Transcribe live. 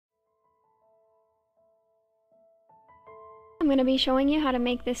I'm going to be showing you how to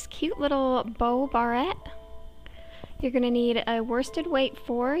make this cute little bow barrette. You're going to need a worsted weight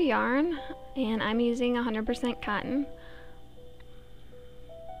 4 yarn, and I'm using 100% cotton.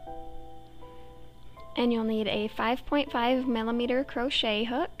 And you'll need a 5.5 millimeter crochet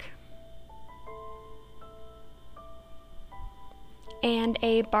hook and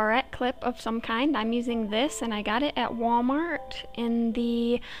a barrette clip of some kind. I'm using this, and I got it at Walmart in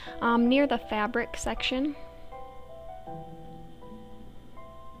the near the fabric section.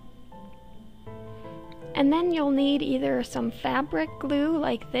 And then you'll need either some fabric glue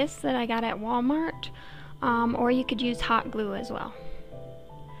like this that I got at Walmart, or you could use hot glue as well.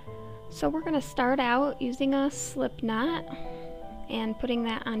 So we're going to start out using a slip knot and putting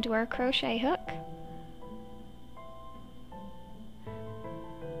that onto our crochet hook.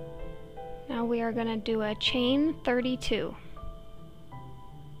 Now we are going to do a chain 32.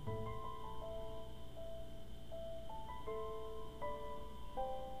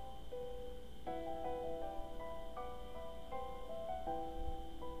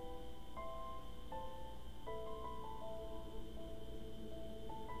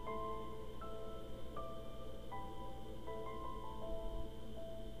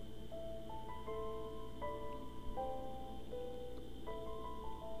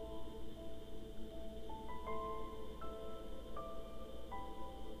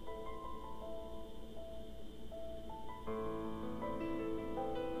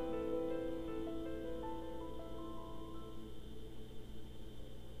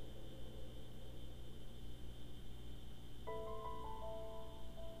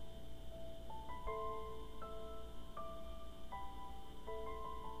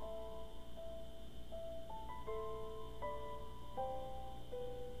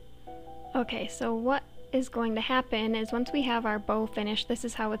 Okay, so what is going to happen is once we have our bow finished, this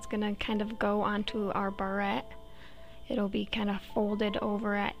is how it's going to kind of go onto our barrette. It'll be kind of folded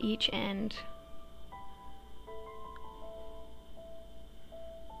over at each end.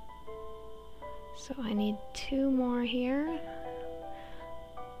 So I need 2 more here.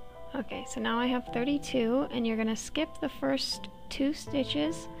 Okay, so now I have 32, and you're going to skip the first 2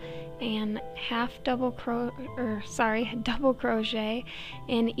 stitches and double crochet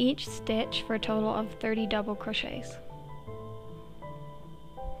in each stitch for a total of 30 double crochets.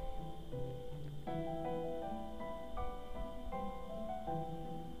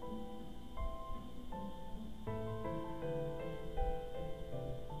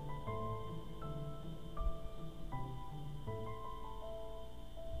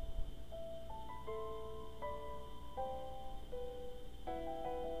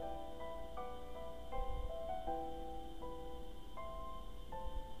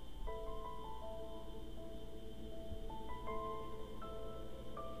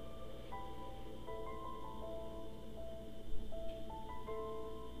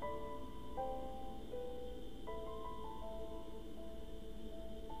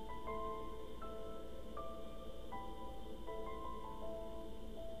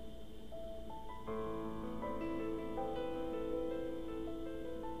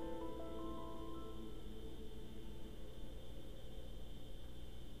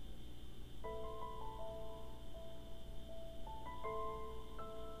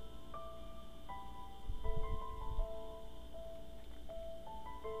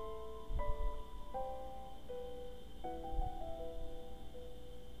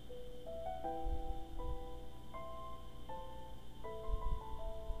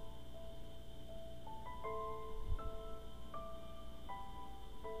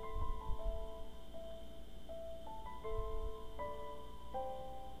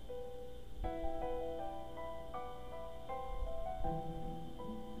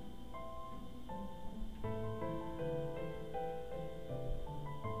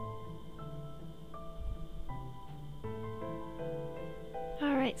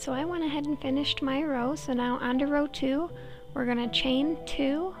 Alright, so I went ahead and finished my row, so now on to row 2. We're going to chain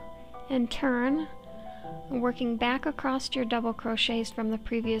 2 and turn. Working back across your double crochets from the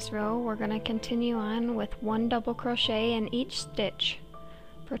previous row, we're going to continue on with 1 double crochet in each stitch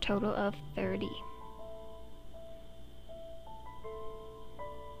for a total of 30.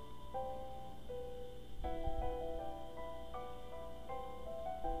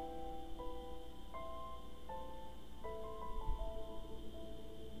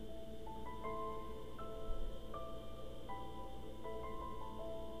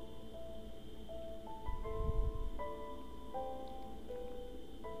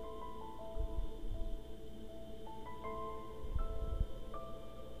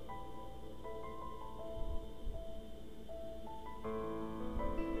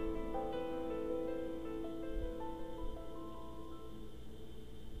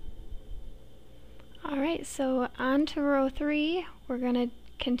 Alright, so on to row 3, we're going to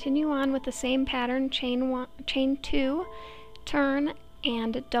continue on with the same pattern, chain 2, turn,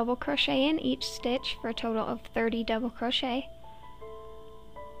 and double crochet in each stitch for a total of 30 double crochet.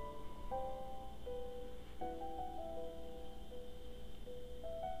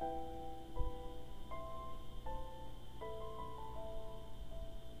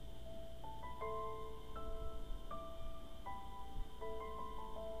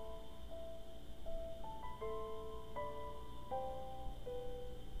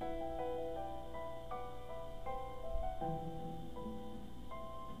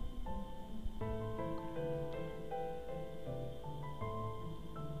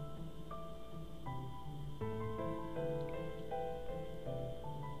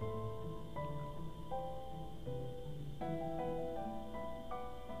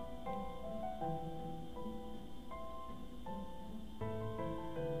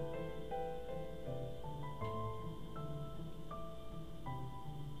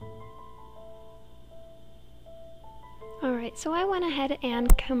 Alright, so I went ahead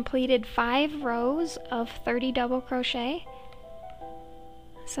and completed 5 rows of 30 double crochet.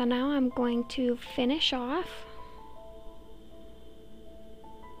 So now I'm going to finish off.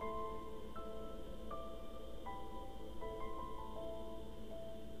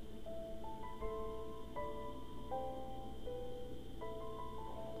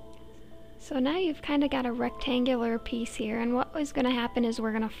 So now you've kind of got a rectangular piece here, and what is going to happen is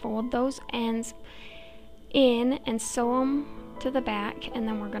we're going to fold those ends in and sew them to the back, and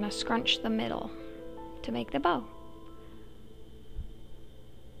then we're going to scrunch the middle to make the bow.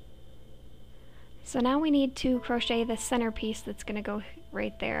 So now we need to crochet the center piece that's going to go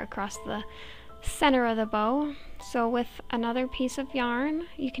right there across the center of the bow. So with another piece of yarn,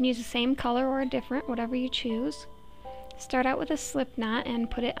 you can use the same color or a different, whatever you choose. Start out with a slip knot and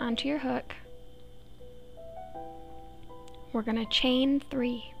put it onto your hook. We're going to chain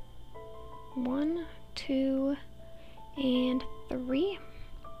 3. 1, 2, and 3.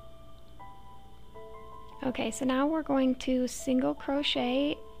 Okay, so now we're going to single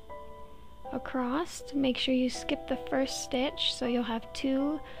crochet across. Make sure you skip the first stitch, so you'll have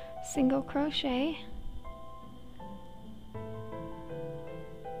 2 single crochet.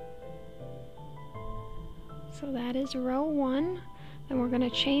 So that is row 1. Then we're going to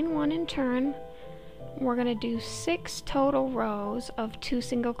chain 1 and turn. We're going to do 6 total rows of 2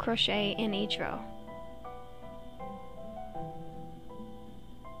 single crochet in each row.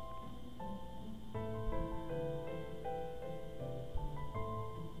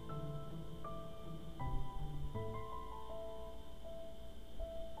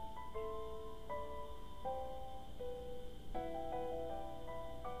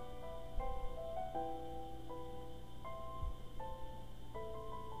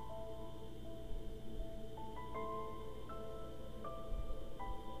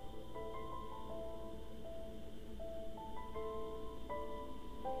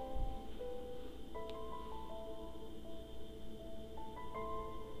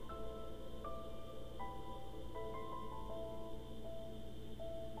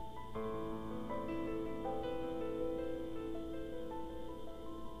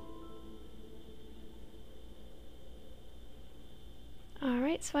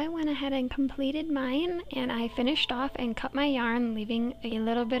 Alright, so I went ahead and completed mine, and I finished off and cut my yarn, leaving a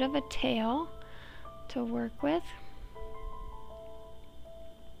little bit of a tail to work with.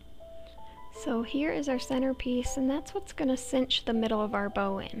 So here is our center piece, and that's what's going to cinch the middle of our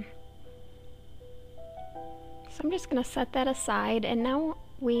bow in. So I'm just going to set that aside, and now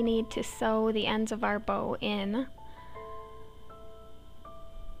we need to sew the ends of our bow in.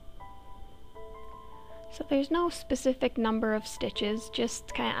 So there's no specific number of stitches,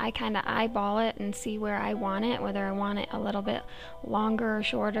 just I kind of eyeball it and see where I want it, whether I want it a little bit longer or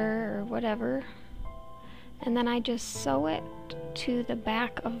shorter or whatever. And then I just sew it to the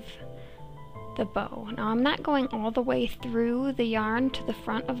back of the bow. Now I'm not going all the way through the yarn to the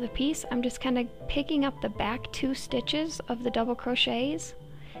front of the piece, I'm just kind of picking up the back 2 stitches of the double crochets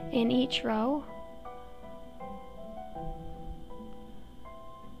in each row.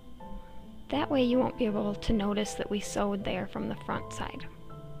 That way you won't be able to notice that we sewed there from the front side.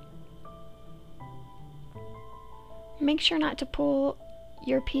 Make sure not to pull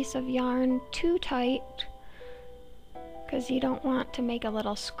your piece of yarn too tight, because you don't want to make a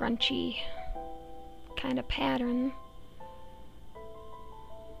little scrunchy kind of pattern.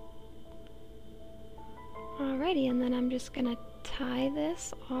 Alrighty, and then I'm just going to tie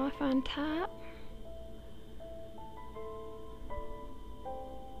this off on top.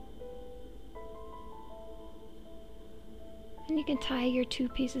 And you can tie your two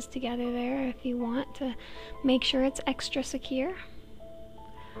pieces together there if you want to make sure it's extra secure.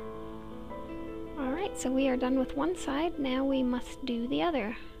 Alright, so we are done with one side, now we must do the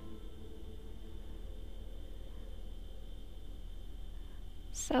other.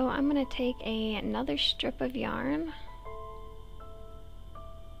 So I'm going to take another strip of yarn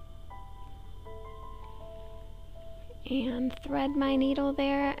and thread my needle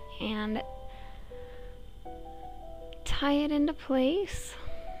there and tie it into place,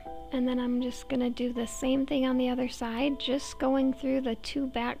 and then I'm just going to do the same thing on the other side, just going through the two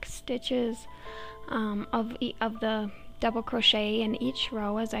back stitches of the double crochet in each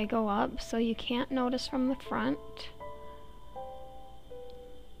row as I go up, so you can't notice from the front.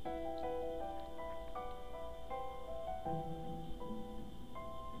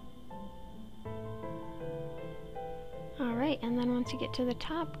 Alright, and then once you get to the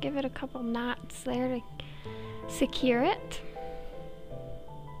top, give it a couple knots there to secure it.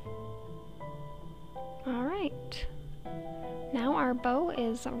 Alright, now our bow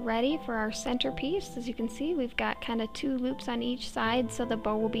is ready for our centerpiece. As you can see, we've got kind of two loops on each side, so the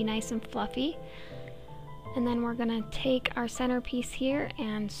bow will be nice and fluffy. And then we're going to take our centerpiece here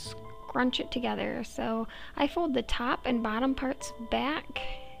and scrunch it together. So I fold the top and bottom parts back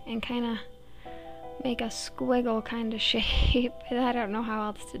and kind of make a squiggle kind of shape. I don't know how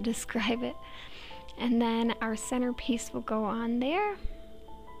else to describe it. And then our centerpiece will go on there.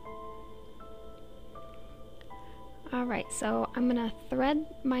 Alright, so I'm gonna thread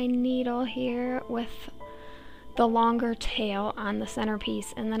my needle here with the longer tail on the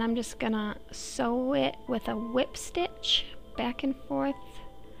centerpiece, and then I'm just gonna sew it with a whip stitch back and forth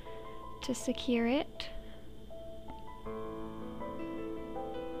to secure it.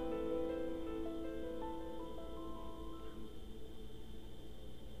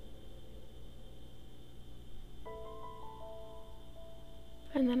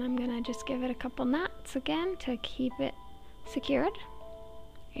 And then I'm gonna just give it a couple knots again to keep it secured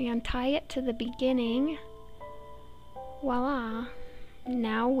and tie it to the beginning. Voila!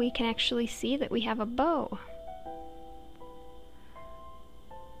 Now we can actually see that we have a bow.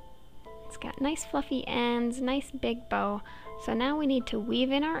 It's got nice fluffy ends, nice big bow. So now we need to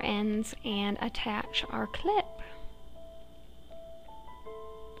weave in our ends and attach our clip.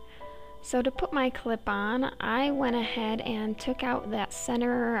 So to put my clip on, I went ahead and took out that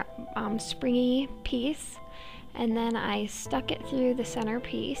center springy piece, and then I stuck it through the center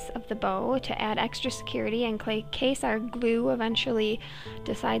piece of the bow to add extra security in case our glue eventually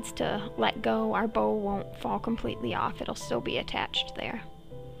decides to let go. Our bow won't fall completely off, it'll still be attached there.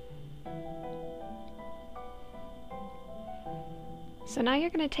 So now you're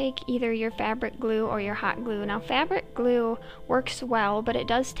going to take either your fabric glue or your hot glue. Now fabric glue works well, but it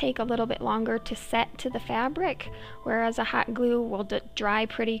does take a little bit longer to set to the fabric, whereas a hot glue will dry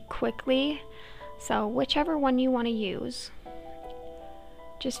pretty quickly. So whichever one you want to use.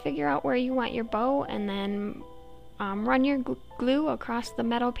 Just figure out where you want your bow and then run your glue across the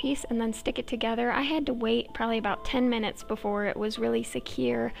metal piece and then stick it together. I had to wait probably about 10 minutes before it was really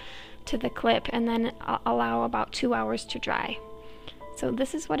secure to the clip, and then allow about 2 hours to dry. So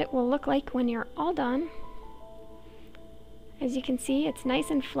this is what it will look like when you're all done. As you can see, it's nice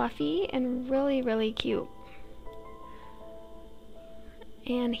and fluffy and really, really cute.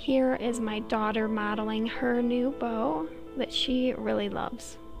 And here is my daughter modeling her new bow that she really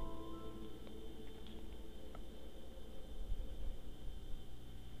loves.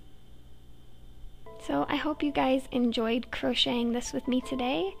 So I hope you guys enjoyed crocheting this with me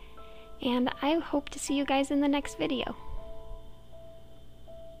today, and I hope to see you guys in the next video.